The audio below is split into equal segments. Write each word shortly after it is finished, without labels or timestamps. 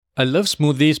I love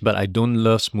smoothies, but I don't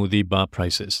love smoothie bar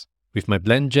prices. With my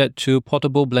BlendJet 2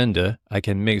 portable blender, I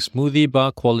can make smoothie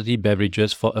bar quality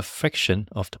beverages for a fraction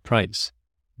of the price.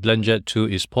 BlendJet 2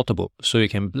 is portable, so you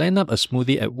can blend up a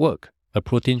smoothie at work, a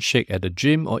protein shake at the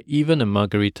gym, or even a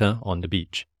margarita on the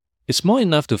beach. It's small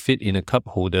enough to fit in a cup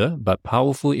holder, but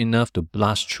powerful enough to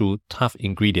blast through tough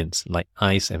ingredients like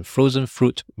ice and frozen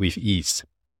fruit with ease.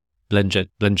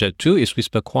 BlendJet 2 is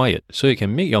whisper quiet, so you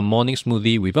can make your morning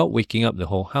smoothie without waking up the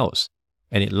whole house.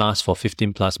 And it lasts for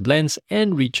 15 plus blends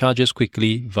and recharges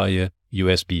quickly via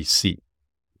USB-C.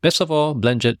 Best of all,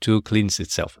 BlendJet 2 cleans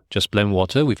itself. Just blend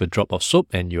water with a drop of soap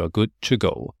and you are good to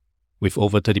go. With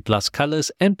over 30 plus colors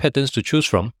and patterns to choose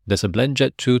from, there's a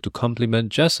BlendJet 2 to complement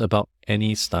just about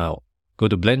any style. Go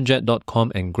to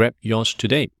blendjet.com and grab yours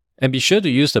today. And be sure to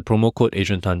use the promo code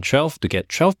AdrianTan12 to get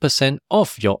 12%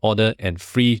 off your order and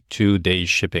free 2-day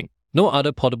shipping. No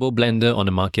other portable blender on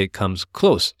the market comes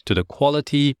close to the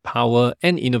quality, power,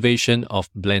 and innovation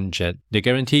of BlendJet. They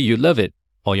guarantee you love it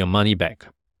or your money back.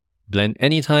 Blend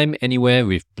anytime, anywhere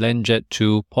with BlendJet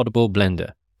 2 portable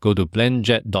blender. Go to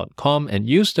blendjet.com and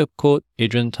use the code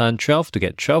AdrianTan12 to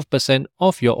get 12%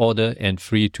 off your order and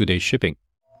free 2-day shipping.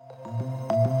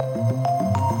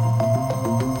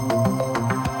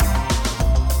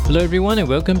 Hello everyone and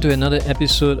welcome to another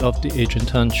episode of The Adrian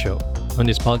Tan Show. On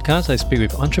this podcast, I speak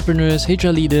with entrepreneurs, HR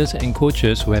leaders and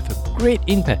coaches who have a great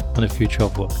impact on the future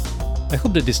of work. I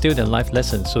hope to distill their life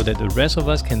lessons so that the rest of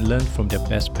us can learn from their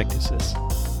best practices.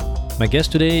 My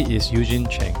guest today is Eugene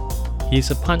Cheng. He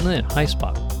is a partner at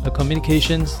HighSpark, a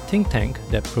communications think tank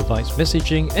that provides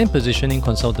messaging and positioning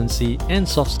consultancy and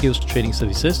soft skills training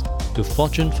services to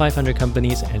Fortune 500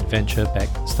 companies and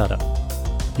venture-backed startups.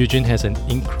 Eugene has an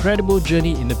incredible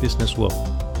journey in the business world,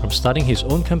 from starting his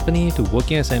own company to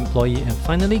working as an employee and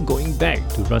finally going back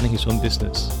to running his own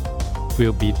business.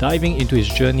 We'll be diving into his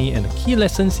journey and the key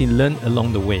lessons he learned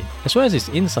along the way, as well as his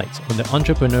insights on the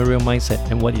entrepreneurial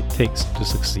mindset and what it takes to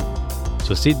succeed.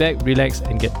 So sit back, relax,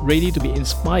 and get ready to be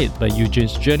inspired by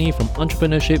Eugene's journey from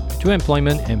entrepreneurship to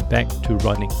employment and back to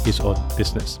running his own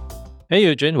business. Hey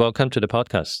Eugene, welcome to the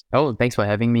podcast. Oh, thanks for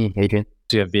having me, Adrian.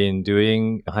 You have been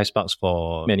doing HighSparks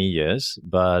for many years,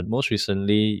 but most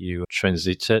recently you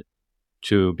transited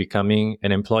to becoming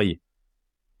an employee.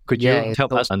 Could you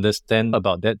help us understand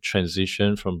about that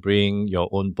transition from being your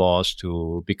own boss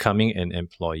to becoming an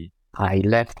employee? I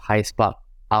left HighSpark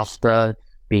after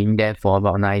being there for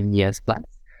about 9 years plus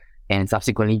and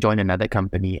subsequently joined another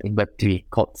company in Web3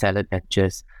 called Salad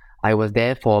Ventures. I was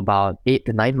there for about 8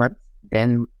 to 9 months.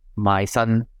 Then my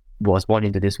son was born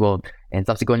into this world. And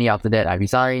subsequently after that, I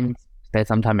resigned, spent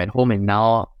some time at home, and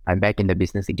now I'm back in the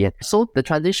business again. So the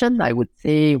transition, I would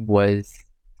say,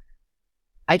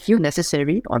 I feel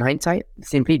necessary on hindsight,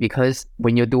 simply because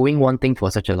when you're doing one thing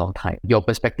for such a long time, your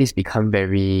perspectives become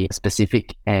very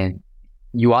specific and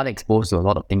you are exposed to a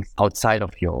lot of things outside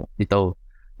of your little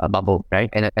bubble, right?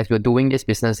 And as we're doing this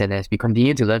business and as we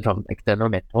continue to learn from external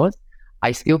mentors,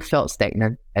 I still felt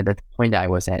stagnant at the point that I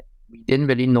was at. We didn't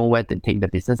really know where to take the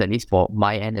business, at least for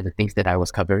my end and the things that I was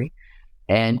covering.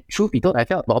 And truth be told, I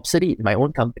felt obsolete in my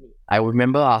own company. I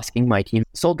remember asking my team,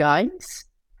 so guys,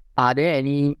 are there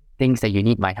any things that you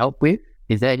need my help with?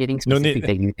 Is there anything specific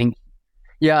that you think?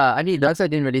 Yeah, I mean, that's why I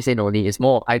didn't really say no need. It's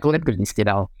more, I told them to list it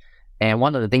out. And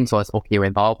one of the things was, okay,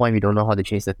 when PowerPoint, we don't know how to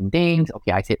change certain things.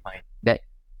 Okay, I said, fine. That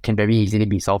can very easily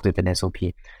be solved with an SOP.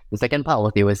 The second part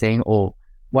was they were saying, oh,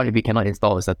 what if we cannot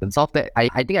install a certain software? I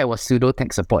think I was pseudo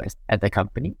tech support at the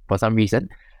company for some reason.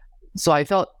 So I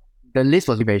felt the list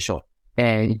was very short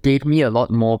and it gave me a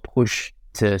lot more push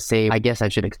to say, I guess I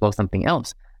should explore something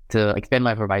else to expand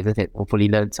my horizons and hopefully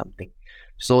learn something.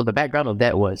 So the background of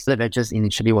that was that just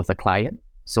initially was a client.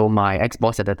 So my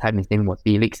ex-boss at the time, his name was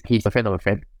Felix. He's a friend of a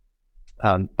friend.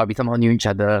 But we somehow knew each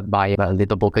other by a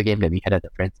little poker game that we had at a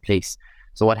friend's place.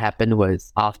 So what happened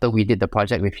was after we did the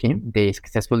project with him, they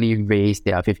successfully raised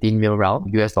their 15 mil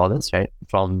round US dollars, right,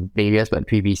 from various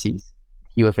Web3 VCs.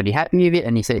 He was really happy with it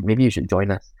and he said, maybe you should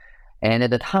join us. And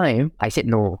at the time, I said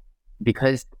no,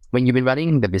 because when you've been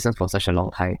running the business for such a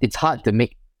long time, it's hard to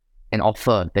make an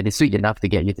offer that is sweet enough to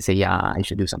get you to say, yeah, I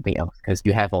should do something else because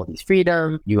you have all this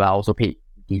freedom, you are also paid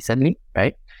decently,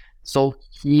 right? So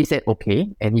he said, okay,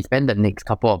 and he spent the next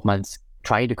couple of months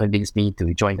trying to convince me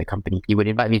to join the company. He would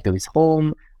invite me to his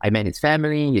home. I met his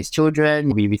family, his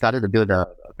children. We started to build a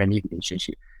friendly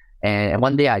relationship. And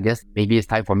one day I guess maybe it's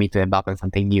time for me to embark on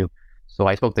something new. So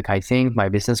I spoke to Kai Sing, my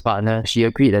business partner. She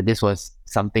agreed that this was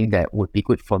something that would be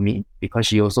good for me because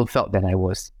she also felt that I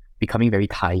was becoming very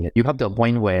tired. You come to a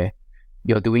point where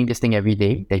you're doing this thing every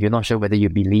day that you're not sure whether you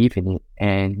believe in it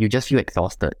and you just feel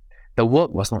exhausted. The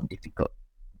work was not difficult,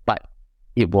 but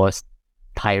it was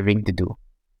tiring to do.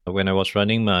 When I was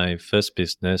running my first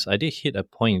business, I did hit a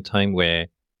point in time where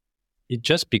it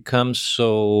just becomes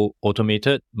so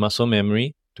automated, muscle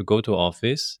memory to go to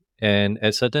office. And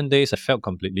at certain days, I felt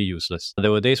completely useless.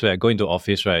 There were days where I go into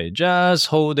office, right? Just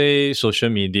whole day, social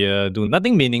media, do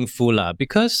nothing meaningful lah,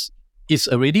 because it's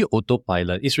already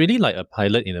autopilot. It's really like a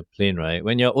pilot in a plane, right?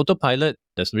 When you're autopilot,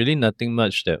 there's really nothing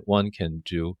much that one can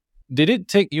do. Did it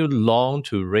take you long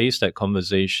to raise that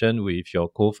conversation with your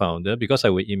co-founder? Because I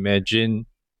would imagine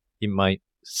it might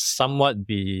somewhat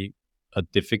be a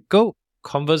difficult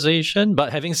conversation.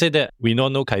 But having said that, we all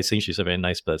know Kai Xing, she's a very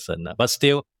nice person. But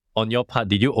still, on your part,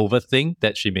 did you overthink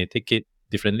that she may take it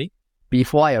differently?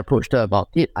 Before I approached her about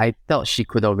it, I felt she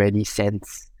could already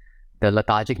sense the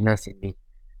lethargicness in me,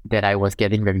 that I was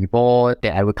getting very bored,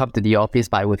 that I would come to the office,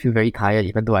 but I would feel very tired,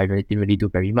 even though I didn't really do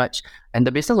very much. And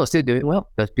the business was still doing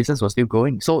well. The business was still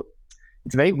growing. So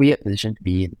it's a very weird position to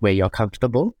be in, where you're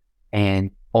comfortable,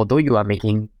 and although you are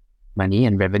making money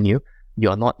and revenue,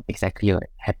 you're not exactly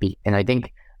happy. And I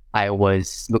think I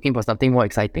was looking for something more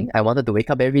exciting. I wanted to wake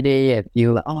up every day and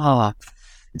feel like,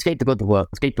 it's great to go to work.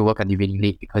 It's great to work until really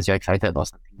late because you're excited about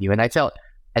something new. And I felt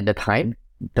at the time,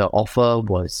 the offer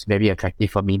was very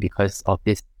attractive for me because of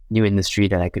this new industry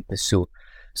that I could pursue.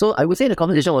 So I would say the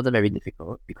conversation wasn't very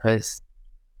difficult because,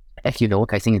 as you know,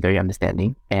 Kai Xing is very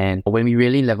understanding. And when we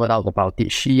really leveled out about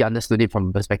it, she understood it from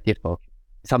a perspective of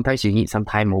sometimes you need some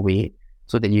time away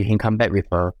so that you can come back with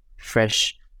a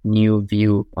fresh new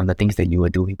view on the things that you were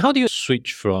doing. How do you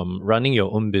switch from running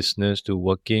your own business to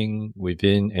working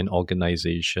within an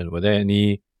organization? Were there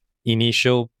any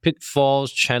initial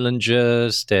pitfalls,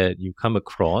 challenges that you come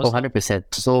across? 100%.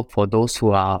 So for those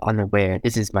who are unaware,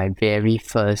 this is my very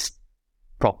first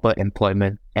proper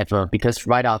employment ever, because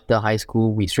right after high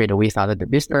school, we straight away started the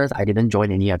business. I didn't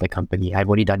join any other company.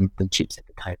 I've only done internships at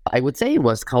the time. I would say it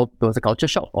was a culture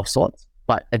shock of sorts,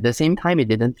 but at the same time, it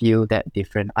didn't feel that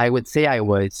different. I would say I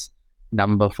was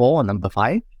number 4 or number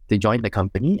 5 to join the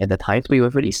company at the time. So we were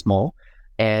really small.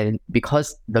 And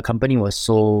because the company was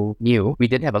so new, we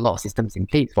didn't have a lot of systems in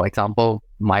place. For example,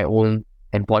 my own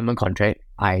employment contract,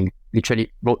 I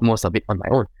literally wrote most of it on my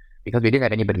own because we didn't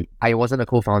have anybody. I wasn't a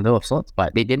co-founder of sorts,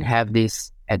 but they didn't have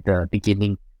this at the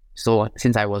beginning. So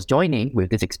since I was joining with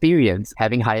this experience,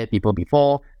 having hired people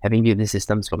before, having built these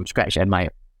systems from scratch at my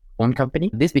own company,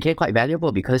 this became quite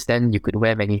valuable because then you could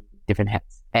wear many different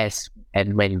hats as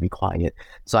and when required.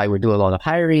 So I would do a lot of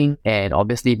hiring, and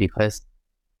obviously because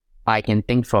I can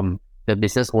think from the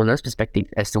business owner's perspective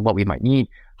as to what we might need,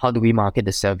 how do we market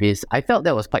the service, I felt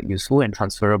that was quite useful and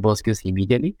transferable skills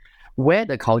immediately. Where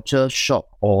the culture shock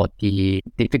or the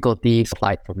difficulty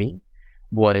applied for me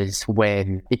was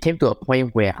when it came to a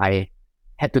point where I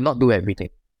had to not do everything,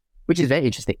 which is very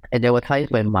interesting. And there were times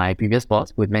when my previous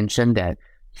boss would mention that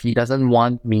he doesn't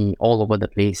want me all over the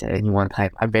place at any one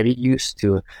time. I'm very used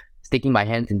to sticking my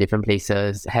hands in different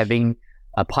places, having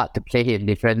a part to play in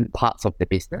different parts of the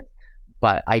business.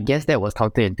 But I guess that was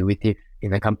counterintuitive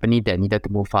in a company that needed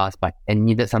to move fast and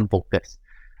needed some focus.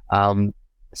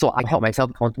 So I held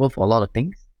myself accountable for a lot of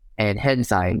things, and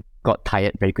hence I got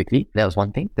tired very quickly. That was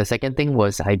one thing. The second thing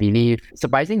was, I believe,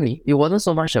 surprisingly, it wasn't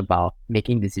so much about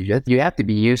making decisions. You have to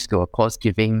be used to, of course,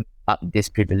 giving up this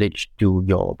privilege to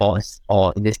your boss,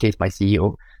 or in this case, my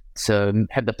CEO, to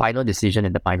have the final decision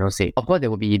and the final say. Of course, there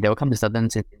will come to certain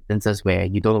instances where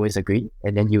you don't always agree,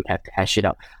 and then you have to hash it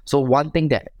out. So one thing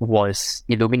that was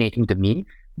illuminating to me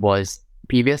was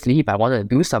previously, if I wanted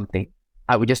to do something,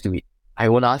 I would just do it. I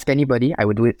won't ask anybody. I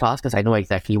would do it fast because I know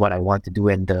exactly what I want to do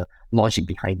and the logic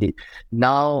behind it.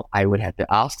 Now, I would have to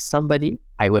ask somebody.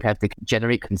 I would have to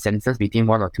generate consensus between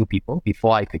 1 or 2 people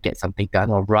before I could get something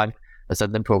done or run a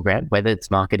certain program, whether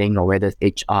it's marketing or whether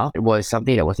it's HR. It was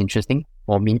something that was interesting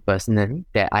for me personally,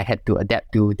 that I had to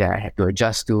adapt to, that I had to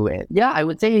adjust to. And yeah, I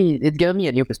would say it's given me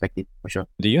a new perspective for sure.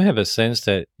 Do you have a sense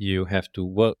that you have to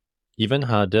work even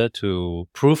harder to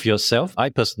prove yourself? I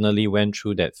personally went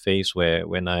through that phase where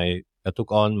when I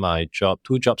took on my job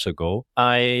 2 jobs ago,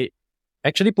 I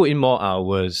actually put in more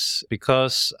hours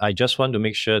because I just want to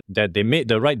make sure that they made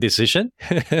the right decision.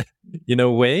 In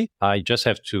a way, I just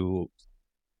have to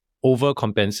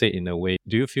overcompensate in a way.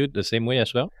 Do you feel the same way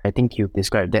as well? I think you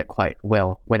described that quite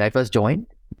well. When I first joined,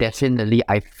 definitely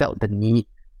I felt the need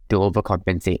to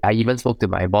overcompensate. I even spoke to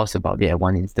my boss about it at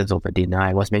one instance over dinner.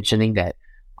 I was mentioning that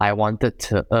I wanted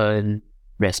to earn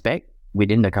respect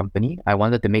within the company. I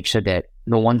wanted to make sure that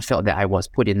no one felt that I was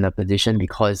put in a position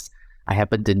because I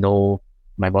happened to know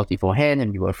my boss beforehand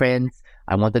and we were friends.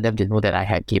 I wanted them to know that I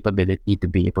had capability to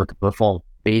be able to perform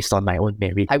based on my own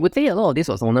merit. I would say a lot of this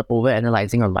was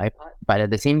over-analyzing on my part, but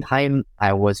at the same time,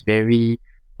 I was very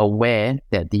aware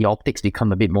that the optics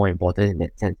become a bit more important in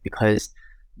that sense, because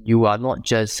you are not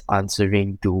just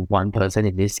answering to one person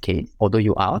in this case, although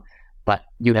you are, but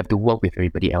you have to work with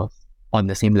everybody else on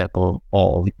the same level,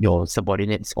 or with your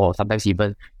subordinates, or sometimes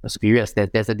even your superiors.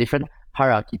 There's a different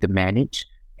hierarchy to manage.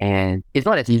 And it's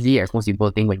not as easy as most people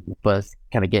think when you first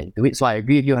kind of get into it. So I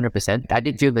agree with you 100%. I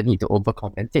did feel the need to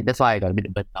overcompensate. That's why I got a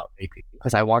bit burnt out very quickly,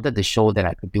 because I wanted to show that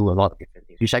I could do a lot of different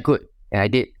things, which I could. And I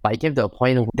did. But it came to a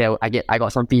point that I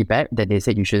got some feedback that they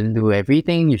said you shouldn't do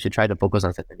everything. You should try to focus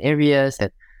on certain areas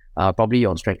that probably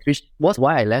your strengths, which was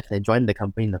why I left and joined the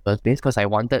company in the first place, because I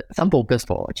wanted some focus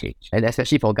for a change. And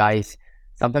especially for guys,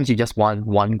 sometimes you just want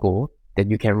one goal that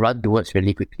you can run towards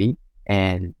really quickly,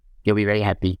 and you'll be very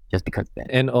happy just because of that.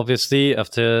 And obviously,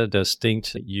 after the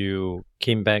stint, you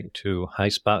came back to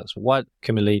HiSpark. What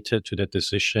accumulated to the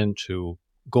decision to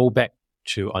go back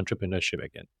to entrepreneurship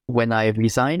again? When I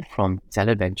resigned from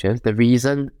Salad Ventures, the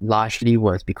reason largely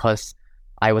was because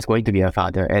I was going to be a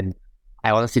father, and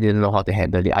I honestly didn't know how to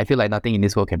handle it. I feel like nothing in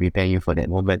this world can prepare you for that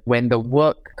moment. When the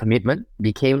work commitment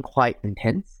became quite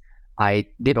intense, I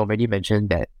did already mention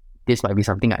that this might be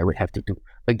something I would have to do.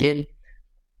 Again,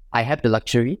 I have the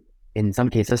luxury, in some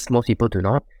cases, most people do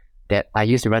not, that I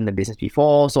used to run the business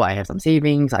before, so I have some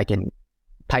savings. I can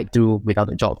tide through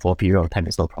without a job for a period of time.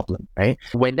 It's no problem, right?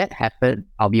 When that happened,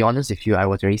 I'll be honest with you, I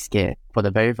was very scared for the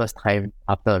very first time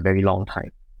after a very long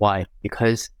time. Why?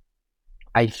 Because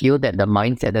I feel that the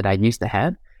mindset that I used to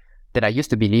have, that I used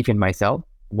to believe in myself,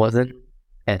 wasn't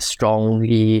as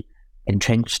strongly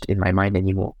entrenched in my mind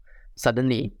anymore.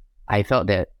 Suddenly, I felt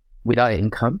that without an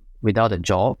income, without a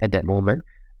job at that moment,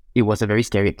 it was a very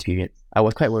scary experience. I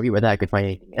was quite worried whether I could find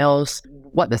anything else.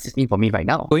 What does this mean for me right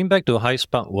now? Going back to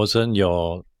HiSpark wasn't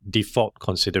your default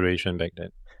consideration back then?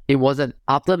 It wasn't.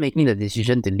 After making the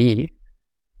decision to leave,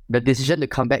 the decision to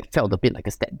come back felt a bit like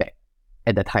a step back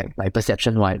at the time, like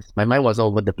perception-wise. My mind was all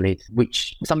over the place,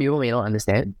 which some people may not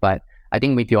understand, but I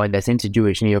think if you're in the same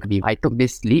situation, you could be, I took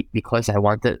this leap because I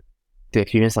wanted to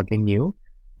experience something new.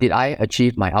 Did I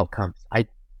achieve my outcomes? I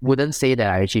wouldn't say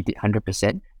that I achieved it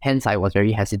 100%. Hence, I was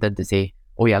very hesitant to say,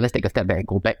 oh yeah, let's take a step back and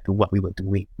go back to what we were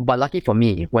doing. But lucky for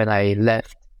me, when I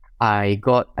left, I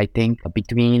got, I think,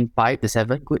 between 5 to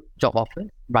 7 good job offers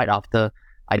right after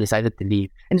I decided to leave.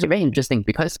 And it's very interesting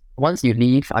because once you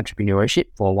leave entrepreneurship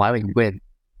for a while and you go and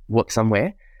work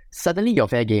somewhere, suddenly you're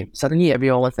fair game. Suddenly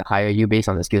everyone wants to hire you based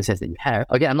on the skill sets that you have.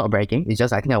 Again, I'm not bragging. It's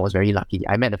just I think I was very lucky.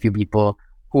 I met a few people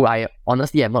who I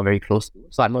honestly am not very close to.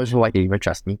 So I'm not sure why they even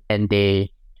trust me. And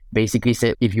they basically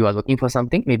said, if you are looking for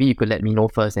something, maybe you could let me know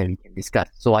first and we can discuss.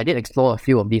 So I did explore a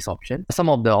few of these options. Some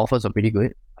of the offers were pretty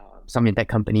good. Some in tech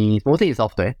companies, mostly in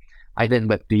software, either in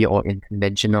Web3 or in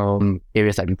conventional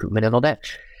areas like recruitment and all that.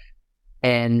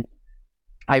 And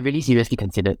I really seriously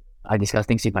considered. I discussed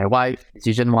things with my wife,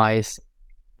 decision-wise.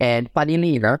 And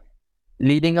funnily enough,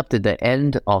 leading up to the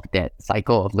end of that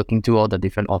cycle of looking through all the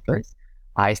different offers,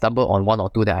 I stumbled on one or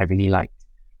two that I really liked.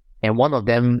 And one of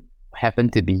them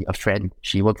happened to be a friend.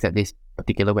 She works at this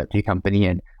particular Web3 company,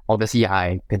 and obviously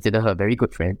I consider her a very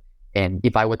good friend. And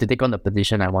if I were to take on the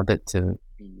position, I wanted to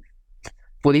be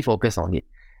fully focused on it.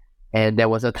 And there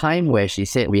was a time where she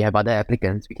said, we have other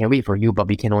applicants, we can wait for you, but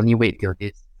we can only wait till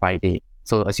this Friday.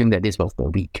 So assume that this was the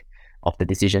week of the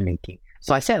decision making.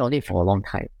 So I sat on it for a long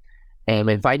time. And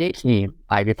when Friday came,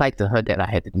 I replied to her that I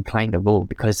had to decline the role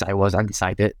because I was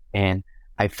undecided and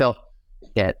I felt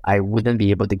that I wouldn't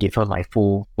be able to give her my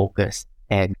full focus.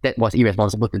 And that was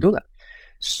irresponsible to do that.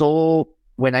 So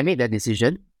when I made that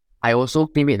decision, I also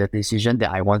made the decision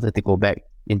that I wanted to go back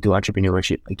into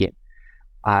entrepreneurship again.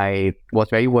 I was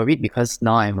very worried because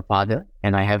now I'm a father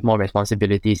and I have more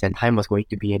responsibilities and time was going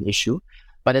to be an issue.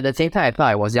 But at the same time, I thought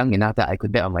I was young enough that I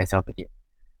could bet on myself again.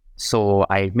 So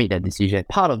I made that decision.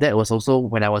 Part of that was also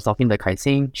when I was talking to Kai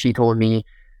Sing, she told me,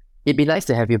 it'd be nice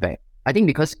to have you back. I think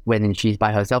because when she's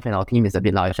by herself and our team is a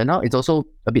bit larger now, it's also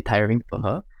a bit tiring for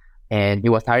her. And it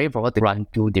was tiring for her to run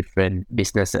 2 different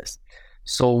businesses.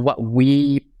 So what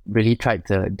we really tried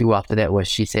to do after that was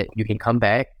she said, you can come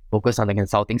back, focus on the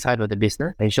consulting side of the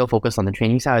business, and she'll focus on the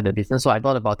training side of the business. So I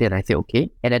thought about it and I said, okay.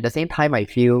 And at the same time, I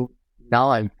feel now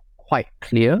I'm quite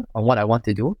clear on what I want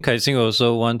to do. Kai Sing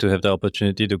also want to have the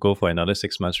opportunity to go for another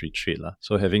 6 months retreat.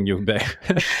 So having you back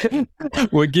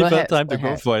will give her time to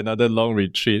go for another long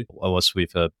retreat. I was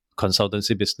with a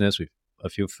consultancy business with a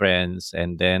few friends,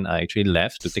 and then I actually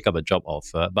left to take up a job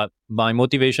offer. But my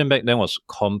motivation back then was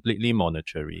completely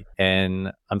monetary.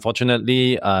 And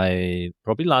unfortunately, I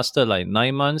probably lasted like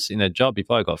 9 months in a job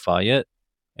before I got fired.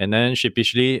 And then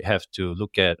sheepishly have to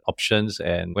look at options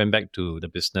and went back to the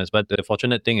business. But the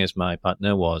fortunate thing is my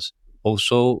partner was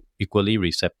also equally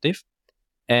receptive.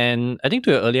 And I think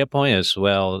to your earlier point as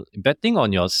well, betting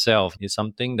on yourself is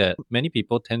something that many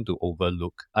people tend to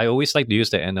overlook. I always like to use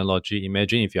the analogy.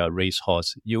 Imagine if you're a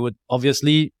racehorse, you would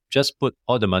obviously just put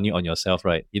all the money on yourself,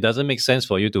 right? It doesn't make sense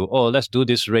for you to, oh, let's do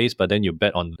this race, but then you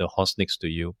bet on the horse next to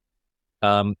you.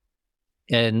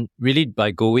 And really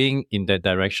by going in that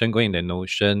direction, going in that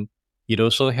notion, it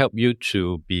also helps you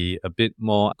to be a bit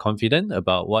more confident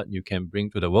about what you can bring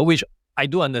to the world, which I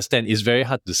do understand is very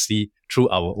hard to see through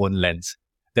our own lens.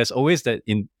 There's always that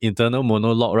internal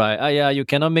monologue, right? Yeah, you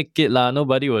cannot make it lah.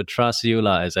 Nobody will trust you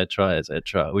lah,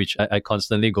 etc., which I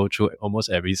constantly go through almost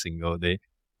every single day.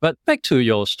 But back to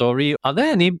your story, are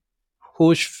there any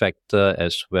push factor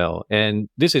as well? And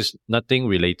this is nothing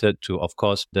related to, of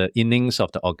course, the innings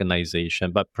of the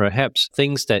organization, but perhaps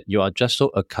things that you are just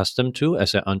so accustomed to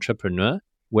as an entrepreneur,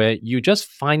 where you just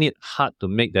find it hard to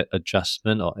make that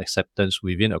adjustment or acceptance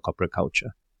within a corporate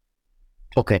culture.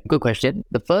 Okay, good question.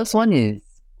 The first one is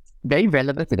very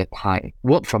relevant to the time,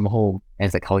 work from home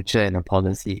as a culture and a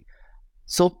policy.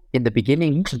 So in the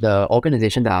beginning, the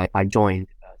organization that I joined,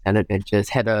 Salad Ventures,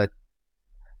 had a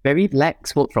very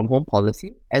lax work from home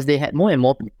policy. As they had more and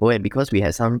more people, and because we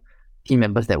had some team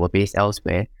members that were based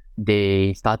elsewhere,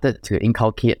 they started to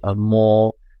inculcate a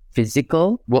more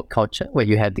physical work culture where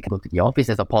you have to go to the office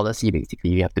as a policy. Basically,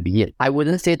 you have to be in. I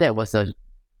wouldn't say that was a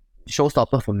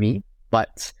showstopper for me,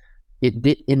 but it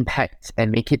did impact and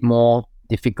make it more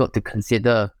difficult to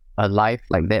consider a life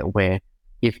like that, where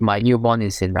if my newborn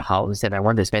is in the house and I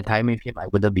want to spend time with him, I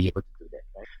wouldn't be able to do that.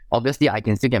 Right? Obviously, I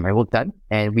can still get my work done,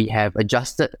 and we have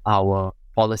adjusted our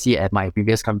policy at my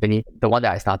previous company, the one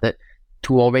that I started,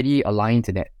 to already align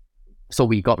to that. So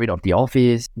we got rid of the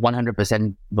office,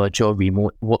 100% virtual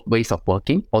remote ways of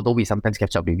working, although we sometimes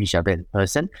catch up with each other in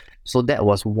person. So that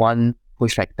was one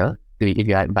push factor,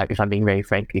 if I'm being very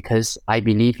frank, because I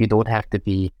believe you don't have to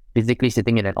be physically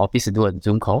sitting in an office to do a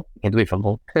Zoom call. You can do it from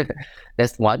home.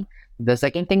 That's one. The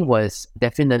second thing was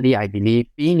definitely, I believe,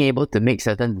 being able to make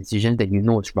certain decisions that you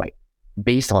know is right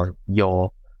based on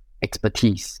your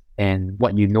expertise and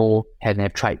what you know and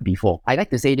have tried before. I like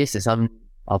to say this to some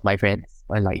of my friends,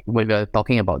 like when we're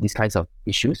talking about these kinds of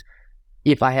issues.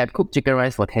 If I have cooked chicken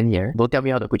rice for 10 years, don't tell me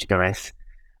how to cook chicken rice.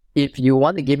 If you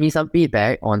want to give me some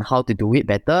feedback on how to do it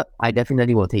better, I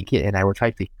definitely will take it and I will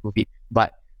try to improve it.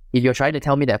 But if you're trying to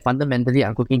tell me that fundamentally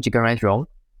I'm cooking chicken rice wrong,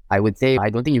 I would say, I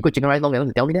don't think you cook chicken rice long enough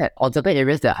to tell me that. On certain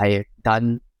areas that I have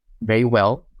done very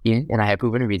well in and I have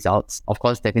proven results, of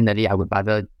course, definitely I would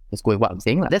rather just go with what I'm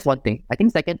saying. That's one thing. I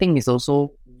think second thing is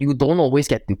also, you don't always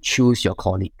get to choose your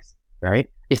colleagues, right?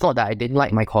 It's not that I didn't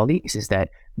like my colleagues, it's that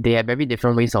they have very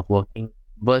different ways of working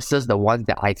versus the ones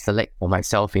that I select for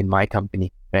myself in my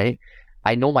company, right?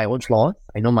 I know my own flaws,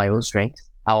 I know my own strengths.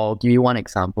 I'll give you one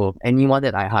example. Anyone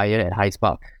that I hire at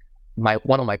HighSpark,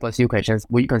 one of my first few questions,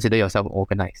 would you consider yourself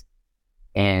organized?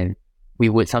 And we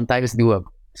would sometimes do a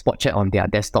spot check on their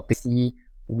desktop to see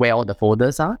where all the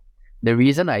folders are. The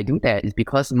reason I do that is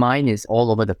because mine is all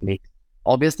over the place.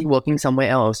 Obviously, working somewhere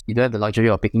else, you don't have the luxury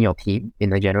of picking your team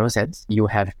in a general sense. You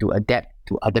have to adapt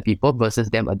to other people versus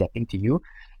them adapting to you.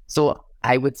 So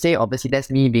I would say, obviously, that's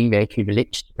me being very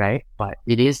privileged, right? But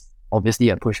it is obviously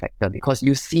a push factor because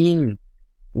you've seen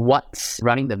what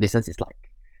running the business is like.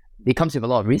 It comes with a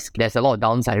lot of risk. There's a lot of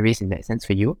downside risk in that sense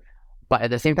for you. But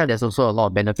at the same time, there's also a lot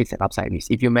of benefits and upside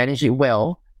risk. If you manage it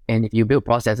well, and if you build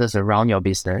processes around your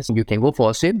business, you can go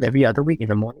for a swim every other week in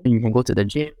the morning. You can go to the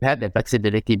gym, have that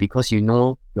flexibility because you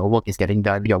know your work is getting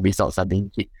done, your results are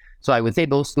being hit. So I would say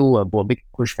those two were big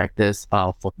push factors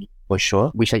for me, for sure.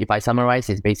 Which, if I summarize,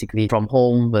 is basically from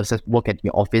home versus work at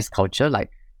your office culture.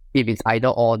 Like, if it's either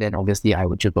or, then obviously I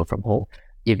would choose work from home.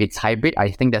 If it's hybrid, I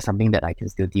think that's something that I can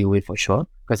still deal with for sure,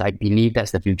 because I believe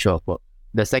that's the future of work.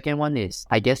 The second one is,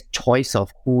 I guess, choice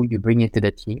of who you bring into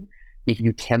the team. If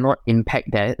you cannot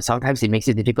impact that, sometimes it makes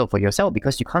it difficult for yourself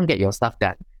because you can't get your stuff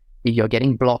done. If you're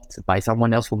getting blocked by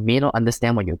someone else who may not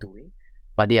understand what you're doing,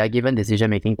 but they are given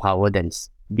decision-making power that is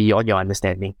beyond your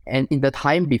understanding. And in the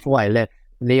time before I left,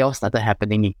 layoffs started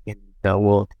happening in the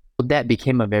world. So that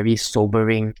became a very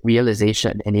sobering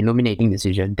realization and illuminating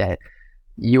decision that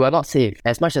you are not safe.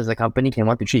 As much as the company can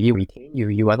want to treat you, retain you,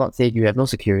 you are not safe. You have no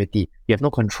security. You have no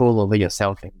control over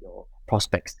yourself and your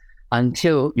prospects.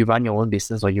 Until you run your own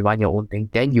business or you run your own thing,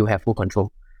 then you have full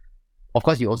control. Of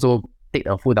course, you also take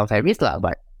the full downside risk,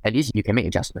 but at least you can make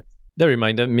adjustments. That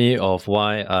reminded me of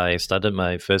why I started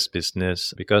my first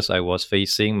business, because I was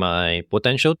facing my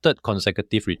potential third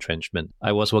consecutive retrenchment.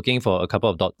 I was working for a couple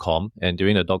of .com, and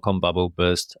during the .com bubble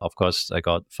burst, of course, I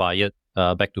got fired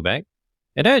back to back.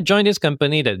 And then I joined this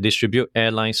company that distribute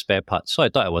airline spare parts. So I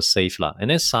thought I was safe lah. And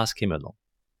then SARS came along.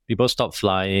 People stopped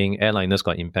flying, airliners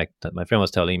got impacted. My friend was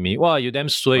telling me, wow, you damn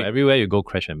sway. Everywhere you go,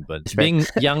 crash and burn. Being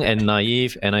young and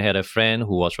naive, and I had a friend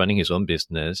who was running his own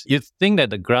business, you'd think that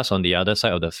the grass on the other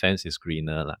side of the fence is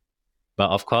greener. But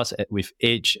of course, with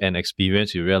age and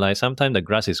experience, you realize sometimes the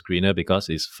grass is greener because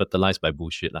it's fertilized by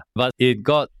bullshit. But it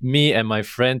got me and my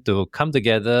friend to come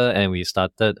together and we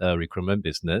started a recruitment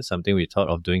business, something we thought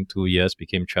of doing 2 years,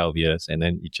 became 12 years, and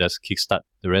then it just kickstart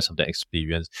the rest of the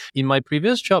experience. In my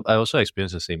previous job, I also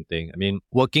experienced the same thing. I mean,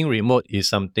 working remote is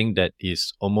something that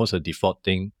is almost a default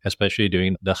thing, especially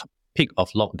during the peak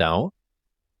of lockdown.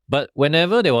 But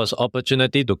whenever there was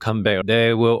opportunity to come back,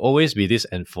 there will always be this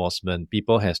enforcement.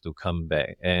 People has to come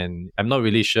back. And I'm not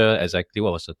really sure exactly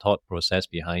what was the thought process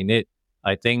behind it.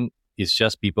 I think it's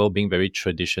just people being very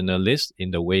traditionalist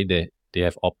in the way that they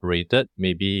have operated.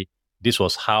 Maybe this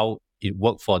was how it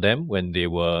worked for them when they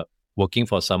were working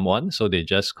for someone, so they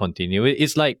just continue it.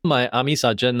 It's like my army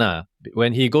sergeant.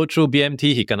 When he go through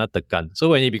BMT, he cannot tekan. So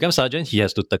when he becomes sergeant, he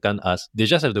has to tekan us. They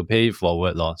just have to pay it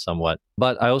forward somewhat.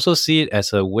 But I also see it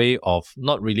as a way of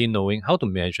not really knowing how to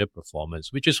measure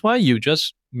performance, which is why you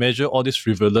just measure all this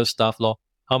frivolous stuff.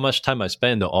 How much time I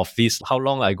spend in the office, how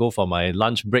long I go for my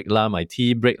lunch break, my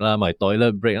tea break, my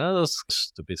toilet break, those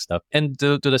stupid stuff. And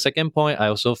to the second point, I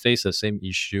also face the same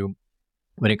issue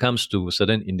when it comes to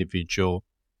certain individual,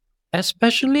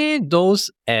 especially those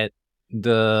at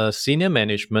the senior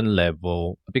management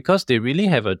level, because they really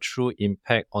have a true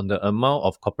impact on the amount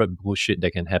of corporate bullshit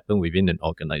that can happen within an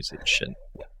organization.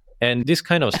 And this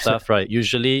kind of stuff, right,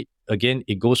 usually, again,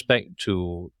 it goes back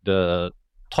to the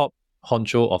top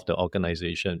honcho of the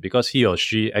organization, because he or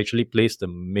she actually plays the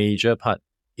major part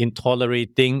in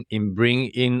tolerating, in bringing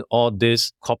in all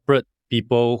these corporate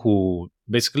people who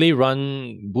basically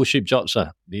run bullshit jobs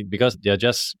because they're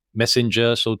just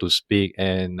messengers, so to speak.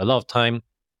 And a lot of time,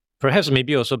 perhaps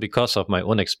maybe also because of my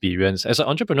own experience, as an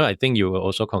entrepreneur, I think you will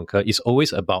also concur, it's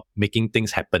always about making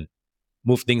things happen,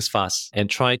 move things fast, and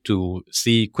try to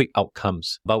see quick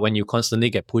outcomes. But when you constantly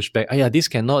get pushed back, this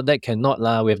cannot, that cannot,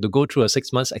 we have to go through a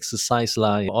 6 months exercise,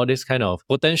 all this kind of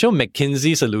potential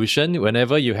McKinsey solution.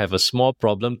 Whenever you have a small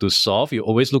problem to solve, you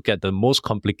always look at the most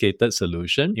complicated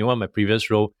solution. In one of my previous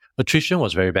role, attrition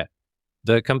was very bad.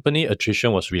 The company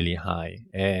attrition was really high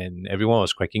and everyone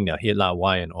was cracking their head,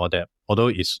 why and all that. Although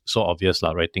it's so obvious,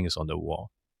 writing is on the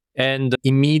wall. And the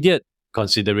immediate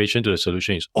consideration to the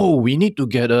solution is, we need to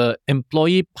get a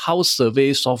employee pulse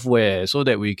survey software so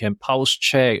that we can pulse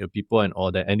check the people and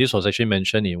all that. And this was actually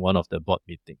mentioned in one of the board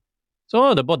meetings.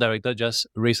 So the board director just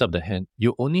raised up the hand.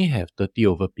 You only have 30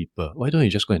 over people. Why don't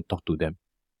you just go and talk to them?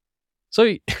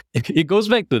 So it goes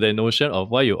back to the notion of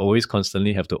why you always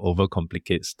constantly have to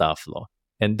overcomplicate stuff.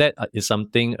 And that is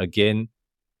something, again,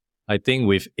 I think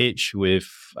with age,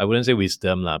 I wouldn't say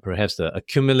wisdom, perhaps the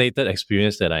accumulated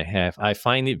experience that I have, I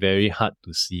find it very hard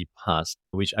to see past,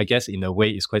 which I guess in a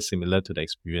way is quite similar to the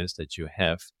experience that you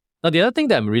have. Now, the other thing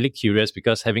that I'm really curious,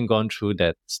 because having gone through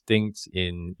that stint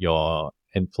in your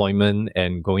employment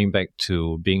and going back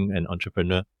to being an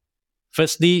entrepreneur,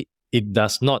 firstly, it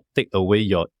does not take away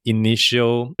your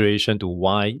initial relation to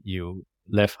why you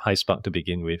left HighSpark to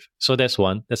begin with. So that's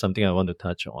one. That's something I want to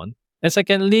touch on. And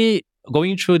secondly,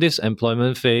 going through this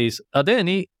employment phase, are there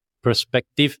any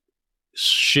perspective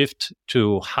shift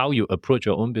to how you approach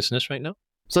your own business right now?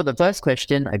 So the first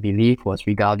question, I believe, was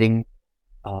regarding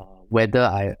whether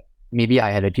I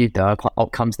had achieved the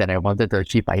outcomes that I wanted to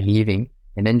achieve by leaving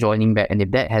and then joining back. And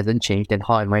if that hasn't changed, then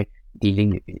how am I dealing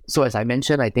with it? So as I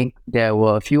mentioned, I think there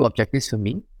were a few objectives for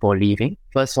me for leaving.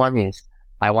 First one is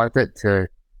I wanted to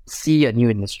see a new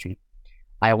industry.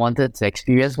 I wanted to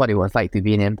experience what it was like to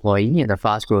be an employee in a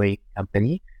fast-growing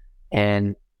company.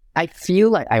 And I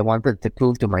feel like I wanted to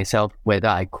prove to myself whether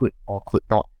I could or could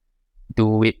not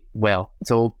do it well.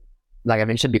 So like I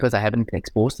mentioned, because I haven't been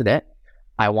exposed to that,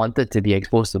 I wanted to be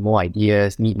exposed to more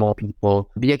ideas, meet more people,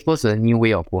 be exposed to a new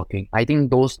way of working. I think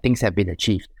those things have been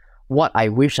achieved. What I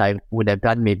wish I would have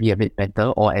done maybe a bit better,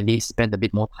 or at least spend a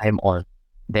bit more time on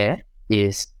there,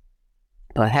 is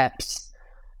perhaps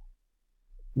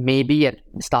maybe at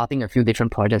starting a few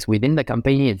different projects within the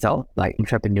company itself, like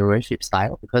entrepreneurship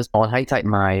style. Because on hindsight,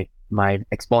 my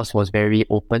ex-boss was very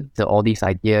open to all these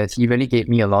ideas. He really gave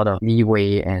me a lot of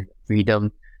leeway and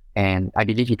freedom, and I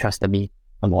believe he trusted me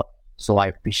a lot. So I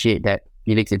appreciate that.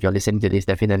 Felix, if you're listening to this,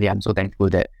 definitely I'm so thankful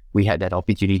that we had that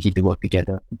opportunity to work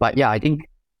together. But yeah, I think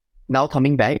now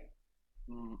coming back,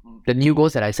 the new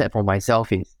goals that I set for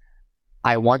myself is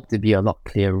I want to be a lot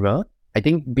clearer. I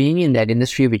think being in that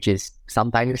industry, which is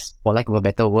sometimes, for lack of a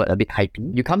better word, a bit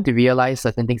hypey, you come to realize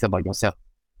certain things about yourself.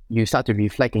 You start to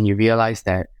reflect and you realize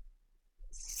that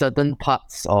certain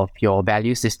parts of your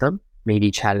value system may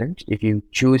be challenged if you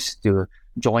choose to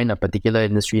join a particular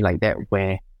industry like that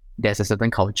where there's a certain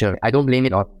culture. I don't blame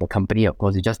it on the company, of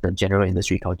course, it's just the general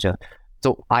industry culture.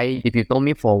 So if you told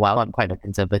me for a while, I'm quite a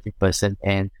conservative person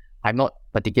and I'm not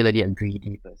particularly a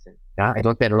greedy person. Yeah? I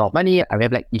don't spend a lot of money. I wear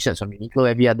black t-shirts from Uniqlo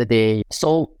every other day.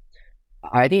 So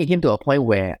I think it came to a point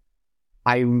where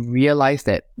I realized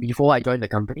that before I joined the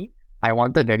company, I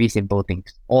wanted very simple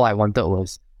things. All I wanted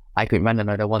was I could run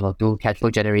another one or two cash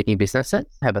flow generating businesses,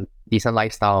 have a decent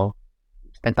lifestyle,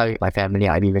 spend time with my family,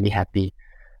 I'd be really happy.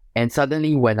 And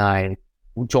suddenly when I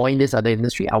joined this other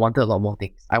industry, I wanted a lot more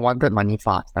things. I wanted money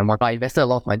fast. I invested a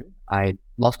lot of money. I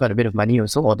lost quite a bit of money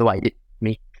also, although I did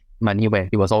make money when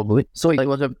it was all good. So it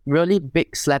was a really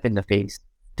big slap in the face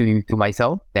to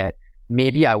myself that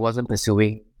maybe I wasn't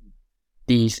pursuing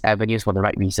these avenues for the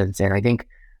right reasons. And I think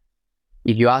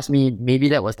if you ask me, maybe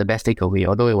that was the best takeaway,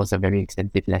 although it was a very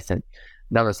extensive lesson.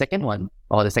 Now, the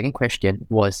second question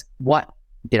was, what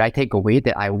did I take away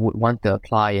that I would want to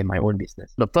apply in my own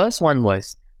business? The first one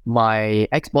was my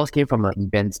ex-boss came from an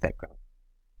events background.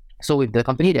 So with the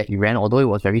company that he ran, although it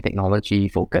was very technology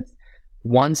focused,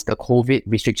 once the COVID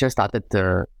restrictions started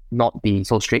to not be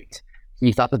so strict,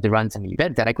 he started to run some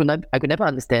events that I could never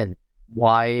understand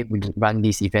why we run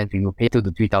these events. We would pay $2,000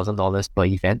 to $3,000 per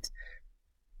event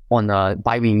on a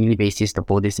bi-weekly basis to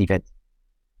hold this event.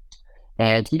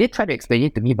 And he did try to explain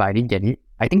it to me, but I didn't get it.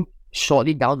 I think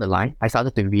shortly down the line, I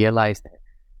started to realize that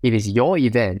if it's your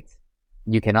event,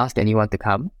 you can ask anyone to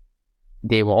come.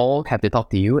 They will all have to talk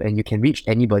to you and you can reach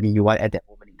anybody you want at that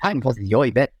moment in time because it's your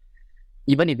event.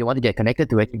 Even if they want to get connected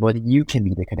to anybody, you can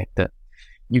be the connector.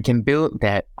 You can build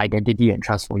that identity and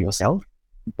trust for yourself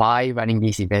by running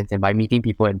these events and by meeting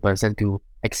people in person to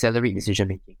accelerate decision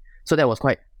making. So that was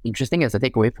quite interesting as a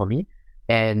takeaway for me.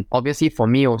 And obviously for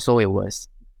me also it was,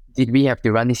 did we have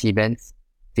to run these events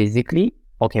physically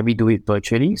or can we do it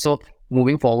virtually? So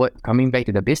moving forward, coming back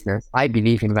to the business, I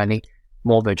believe in running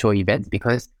more virtual events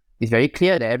because it's very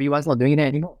clear that everyone's not doing that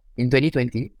anymore. In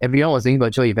 2020, everyone was doing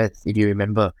virtual events, if you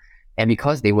remember. And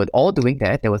because they were all doing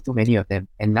that, there was too many of them.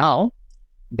 And now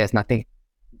there's nothing.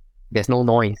 There's no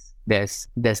noise. There's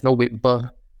no whimper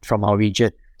from our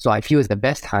region. So I feel it's the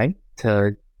best time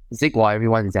to zig while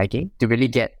everyone is zagging to really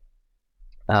get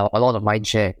a lot of mind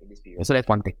share in this period. So that's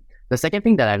one thing. The second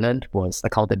thing that I learned was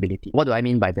accountability. What do I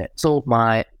mean by that? So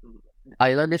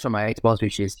I learned this from my ex-boss,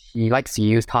 which is he likes to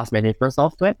use task management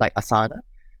software like Asana.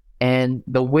 And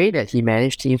the way that he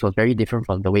managed teams was very different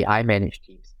from the way I manage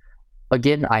teams.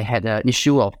 Again, I had an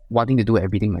issue of wanting to do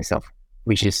everything myself,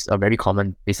 which is a very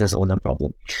common business owner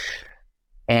problem.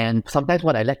 And sometimes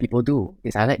what I let people do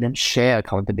is I let them share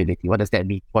accountability. What does that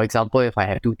mean? For example, if I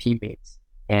have two teammates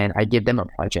and I give them a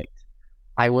project,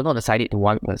 I will not assign it to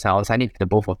one person. I'll assign it to the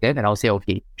both of them and I'll say,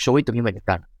 okay, show it to me when it's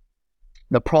done.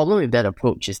 The problem with that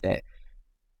approach is that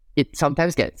it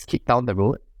sometimes gets kicked down the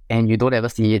road and you don't ever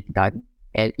see it done.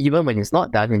 And even when it's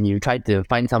not done and you try to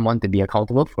find someone to be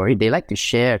accountable for it, they like to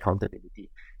share accountability.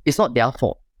 It's not their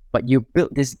fault, but you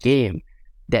built this game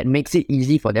that makes it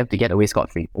easy for them to get away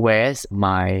scot-free. Whereas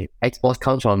my ex-boss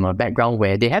comes from a background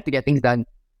where they have to get things done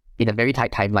in a very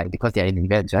tight timeline because they're in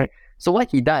events, right? So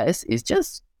what he does is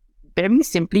just very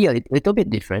simply a little bit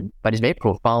different, but it's very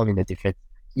profound in the difference.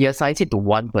 He assigns it to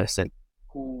one person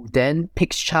who then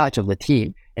takes charge of the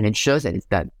team and ensures that it's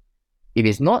done. If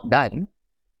it's not done,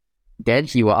 then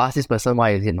he will ask this person, why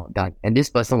is it not done? And this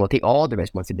person will take all the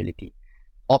responsibility.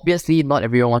 Obviously, not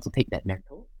everyone wants to take that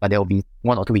mantle, but there will be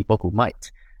one or two people who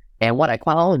might. And what I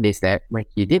found is that when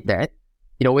he did that,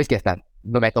 it always gets done,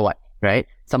 no matter what, right?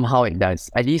 Somehow it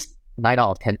does, at least 9 out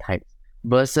of 10 times.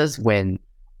 Versus when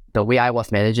the way I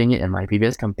was managing it in my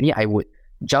previous company, I would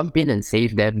jump in and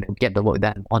save them and get the work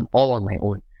done all on my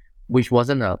own, which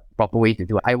wasn't a proper way to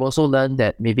do it. I've also learned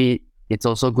that maybe it's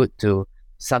also good to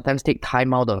sometimes take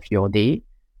time out of your day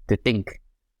to think.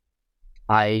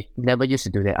 I never used to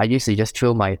do that. I used to just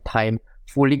fill my time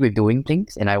fully with doing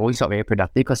things and I always felt very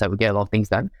productive because I would get a lot of things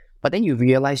done. But then you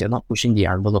realize you're not pushing the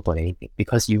envelope or anything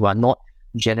because you are not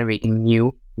generating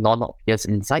new, non-obvious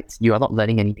insights. You are not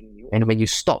learning anything new. And when you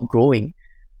stop growing,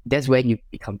 that's where you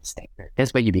become stagnant.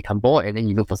 That's where you become bored and then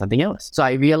you look for something else. So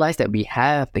I realized that we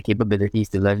have the capabilities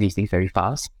to learn these things very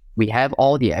fast. We have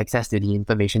all the access to the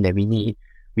information that we need.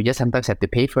 We just sometimes have to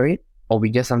pay for it, or we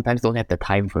just sometimes don't have the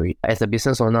time for it. As a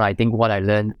business owner, I think what I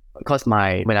learned, because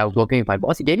when I was working with my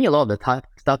boss, he gave me a lot of the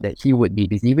stuff that he would be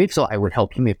busy with, so I would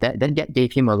help him with that. Then that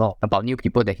gave him a lot about new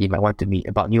people that he might want to meet,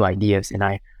 about new ideas, and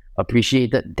I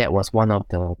appreciated that was one of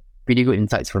the pretty good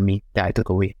insights for me that I took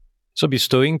away. So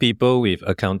bestowing people with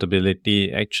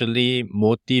accountability actually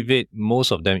motivate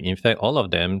most of them, in fact all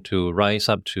of them, to rise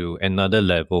up to another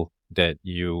level. that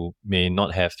you may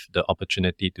not have the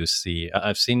opportunity to see.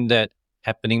 I've seen that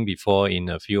happening before in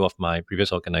a few of my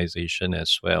previous organization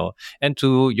as well. And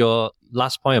to your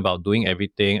last point about doing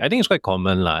everything, I think it's quite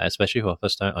common, especially for a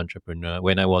first-time entrepreneur.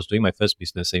 When I was doing my first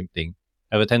business, same thing.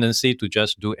 I have a tendency to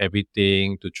just do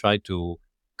everything, to try to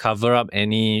cover up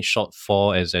any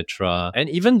shortfall, etc. And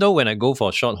even though when I go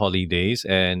for short holidays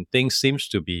and things seems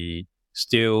to be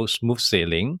still smooth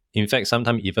sailing, in fact,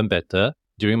 sometimes even better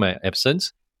during my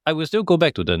absence, I will still go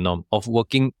back to the norm of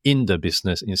working in the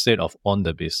business instead of on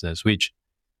the business, which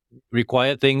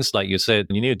require things like you said,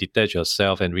 you need to detach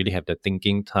yourself and really have that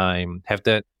thinking time, have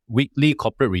that weekly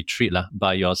corporate retreat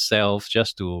by yourself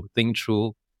just to think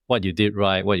through what you did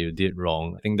right, what you did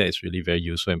wrong. I think that is really very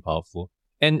useful and powerful.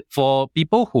 And for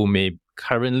people who may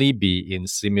currently be in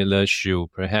similar shoe,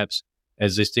 perhaps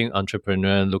existing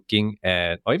entrepreneur looking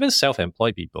at, or even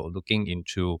self-employed people looking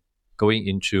into going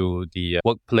into the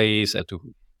workplace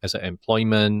as an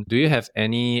employment, do you have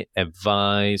any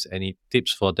advice, any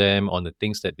tips for them on the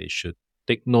things that they should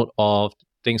take note of,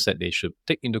 things that they should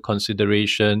take into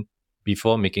consideration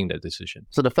before making that decision?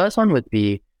 So the first one would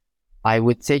be, I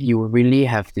would say you really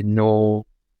have to know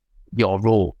your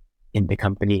role in the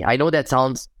company. I know that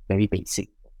sounds very basic.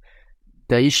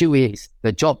 The issue is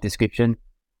the job description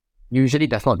usually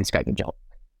does not describe the job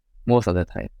most of the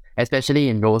time, especially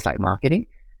in roles like marketing.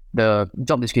 The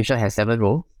job description has 7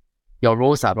 roles. Your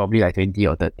roles are probably like 20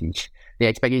 or 30. They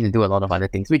expect you to do a lot of other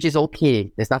things, which is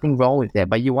okay. There's nothing wrong with that,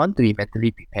 but you want to be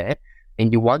mentally prepared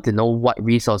and you want to know what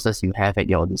resources you have at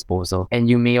your disposal. And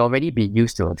you may already be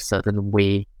used to a certain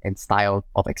way and style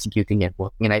of executing at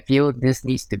work. And I feel this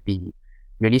needs to be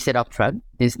really set up front.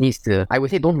 This needs to, I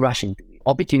would say, don't rush into it.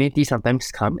 Opportunities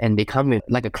sometimes come and they come with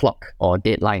like a clock or a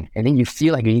deadline, and then you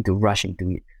feel like you need to rush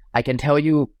into it. I can tell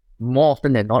you more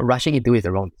often than not, rushing into it is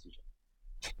the wrong decision.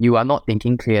 You are not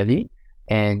thinking clearly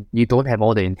and you don't have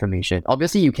all the information.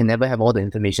 Obviously, you can never have all the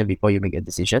information before you make a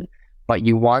decision, but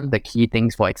you want the key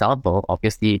things. For example,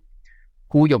 obviously,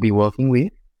 who you'll be working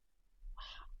with,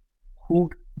 who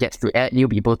gets to add new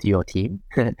people to your team,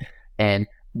 and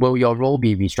will your role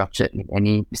be restructured in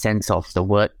any sense of the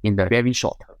word in the very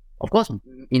short term? Of course,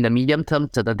 in the medium term,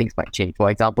 certain things might change. For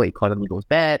example, economy goes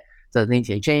bad, certain things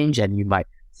may change, and you might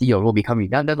see your role become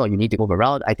redundant or you need to move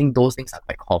around. I think those things are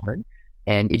quite common.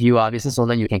 And if you are a business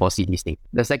owner, you can foresee these things.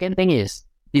 The second thing is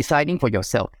deciding for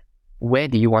yourself, where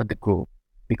do you want to grow?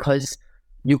 Because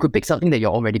you could pick something that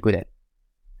you're already good at.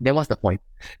 Then what's the point,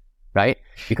 right?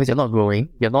 Because you're not growing,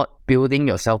 you're not building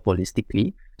yourself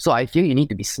holistically. So I feel you need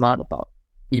to be smart about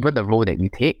even the role that you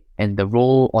take and the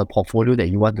role or portfolio that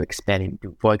you want to expand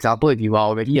into. For example, if you are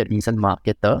already a decent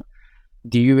marketer,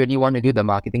 do you really want to do the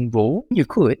marketing role? You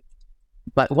could,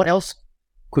 but what else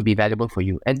could be valuable for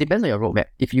you? And depends on your roadmap.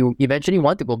 If you eventually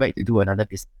want to go back to do another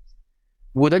business,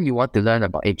 wouldn't you want to learn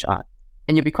about HR?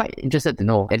 And you'll be quite interested to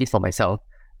know, at least for myself,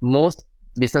 most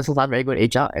businesses aren't very good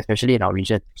at HR, especially in our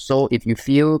region. So if you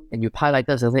feel and you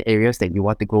highlighted certain areas that you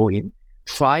want to grow in,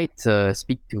 try to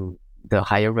speak to the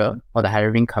hirer or the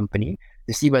hiring company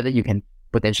to see whether you can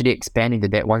potentially expand into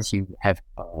that once you have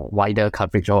a wider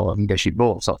coverage or leadership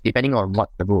role. So depending on what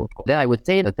the role. Then I would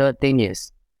say the third thing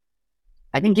is,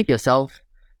 I think give yourself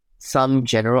some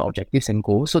general objectives and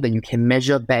goals so that you can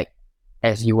measure back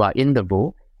as you are in the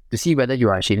role to see whether you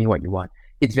are achieving what you want.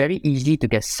 It's very easy to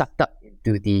get sucked up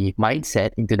into the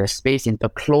mindset, into the space, into a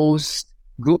closed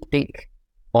group think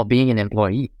of being an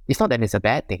employee. It's not that it's a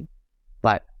bad thing,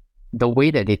 but the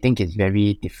way that they think is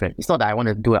very different. It's not that I want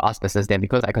to do an us versus them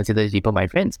because I consider these people my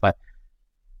friends, but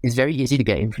it's very easy to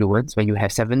get influenced when you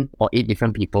have 7 or 8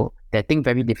 different people that think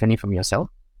very differently from yourself.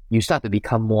 You start to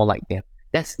become more like them.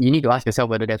 You need to ask yourself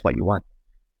whether that's what you want.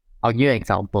 I'll give you an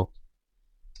example.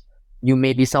 You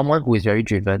may be someone who is very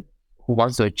driven, who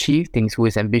wants to achieve things, who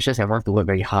is ambitious and wants to work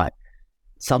very hard.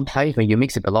 Sometimes when you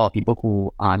mix with a lot of people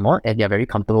who are not and they're very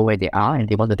comfortable where they are and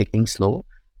they want to take things slow,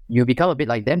 you become a bit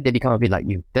like them, they become a bit like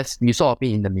you. You sort of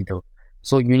be in the middle.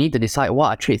 So you need to decide what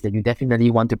are traits that you definitely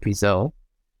want to preserve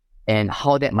and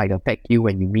how that might affect you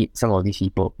when you meet some of these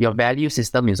people. Your value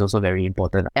system is also very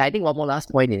important. And I think one more last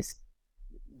point is,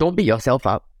 don't beat yourself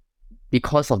up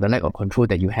because of the lack of control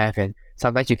that you have, and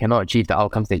sometimes you cannot achieve the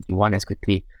outcomes that you want as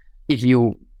quickly. If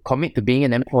you commit to being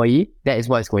an employee, that is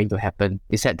what is going to happen.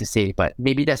 It's sad to say, but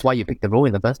maybe that's why you picked the role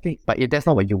in the first place. But if that's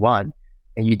not what you want,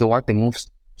 and you don't want to move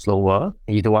slower,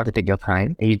 and you don't want to take your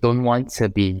time, and you don't want to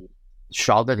be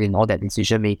shrouded in all that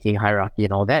decision-making, hierarchy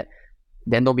and all that,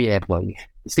 then don't be an employee.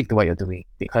 Stick to what you're doing,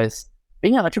 because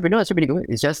being an entrepreneur is really good.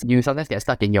 It's just you sometimes get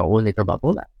stuck in your own little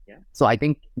bubble. Yeah. So I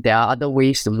think there are other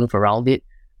ways to move around it.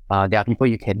 There are people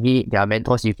you can meet, there are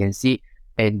mentors you can seek,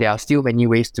 And there are still many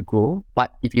ways to grow.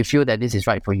 But if you feel that this is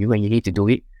right for you and you need to do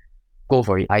it, go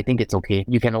for it. I think it's okay.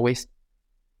 You can always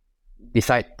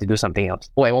decide to do something else.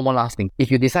 Oh, and one more last thing.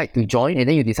 If you decide to join and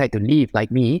then you decide to leave,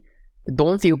 like me,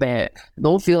 don't feel bad.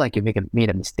 Don't feel like you made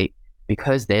a mistake,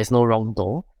 because there's no wrong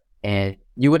door. And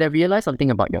you would have realized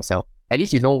something about yourself. At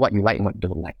least you know what you like and what you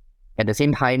don't like. At the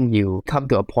same time, you come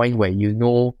to a point where you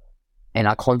know and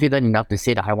are confident enough to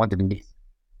say that I want to do this.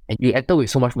 And you enter with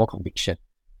so much more conviction.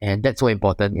 And that's so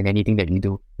important in anything that you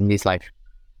do in this life.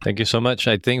 Thank you so much.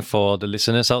 I think for the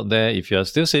listeners out there, if you're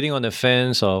still sitting on the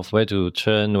fence of where to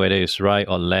turn, whether it's right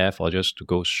or left or just to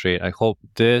go straight, I hope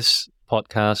this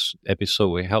podcast episode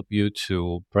will help you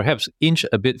to perhaps inch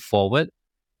a bit forward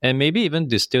and maybe even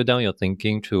distill down your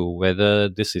thinking to whether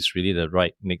this is really the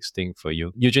right next thing for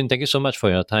you. Eugene, thank you so much for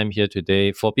your time here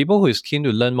today. For people who is keen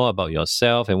to learn more about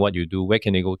yourself and what you do, where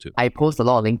can they go to? I post a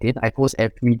lot on LinkedIn. I post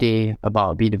every day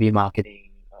about B2B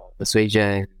marketing,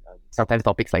 persuasion, sometimes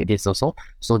topics like this also.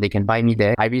 So they can find me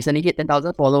there. I recently hit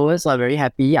 10,000 followers, so I'm very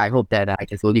happy. I hope that I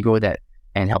can slowly grow that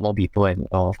and help more people and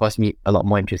of course meet a lot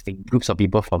more interesting groups of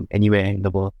people from anywhere in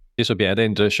the world. This will be added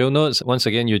into the show notes. Once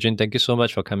again, Eugene, thank you so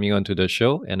much for coming on to the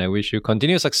show, and I wish you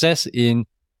continued success in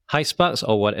High Sparks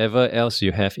or whatever else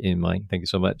you have in mind. Thank you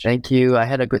so much. Thank you. I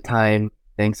had a good time.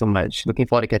 Thanks so much. Looking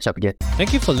forward to catch up again.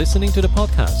 Thank you for listening to the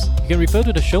podcast. You can refer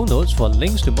to the show notes for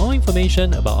links to more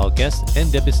information about our guests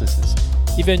and their businesses.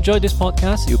 If you enjoyed this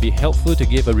podcast, it would be helpful to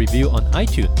give a review on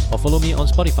iTunes or follow me on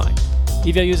Spotify.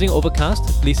 If you're using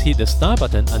Overcast, please hit the star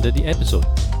button under the episode.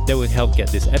 That will help get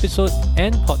this episode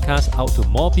and podcast out to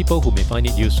more people who may find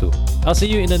it useful. I'll see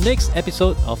you in the next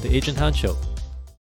episode of The Agent Han Show.